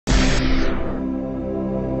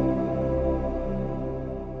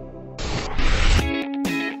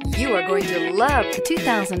You are going to love the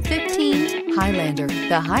 2015 Highlander.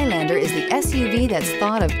 The Highlander is the SUV that's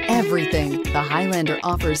thought of everything. The Highlander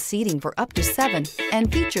offers seating for up to 7 and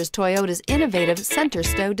features Toyota's innovative center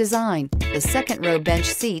stow design. The second-row bench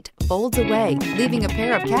seat folds away, leaving a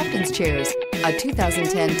pair of captain's chairs. A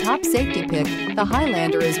 2010 top safety pick, the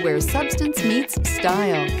Highlander is where substance meets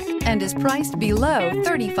style and is priced below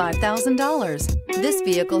 $35,000. This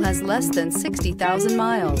vehicle has less than 60,000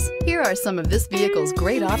 miles. Here are some of this vehicle's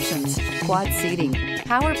great options: quad seating,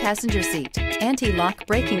 power passenger seat, anti-lock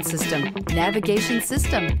braking system, navigation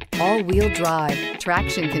system, all-wheel drive,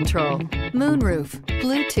 traction control, moonroof,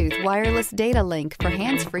 Bluetooth wireless data link for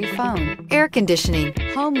hands-free phone, air conditioning,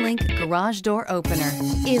 home link garage door opener.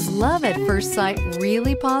 Is love at first sight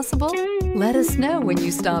really possible? Let us know when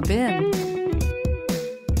you stop in.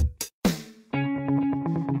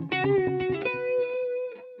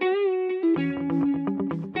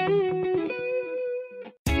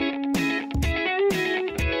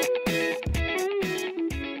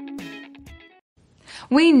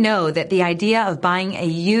 We know that the idea of buying a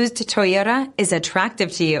used Toyota is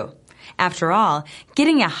attractive to you. After all,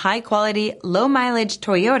 getting a high-quality, low-mileage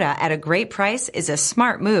Toyota at a great price is a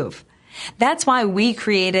smart move. That's why we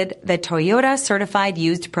created the Toyota Certified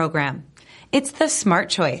Used Program. It's the smart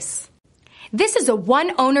choice. This is a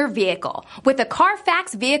one-owner vehicle with a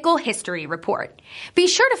Carfax Vehicle History Report. Be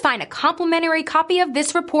sure to find a complimentary copy of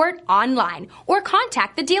this report online or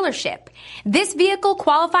contact the dealership. This vehicle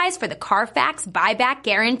qualifies for the Carfax Buyback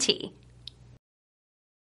Guarantee.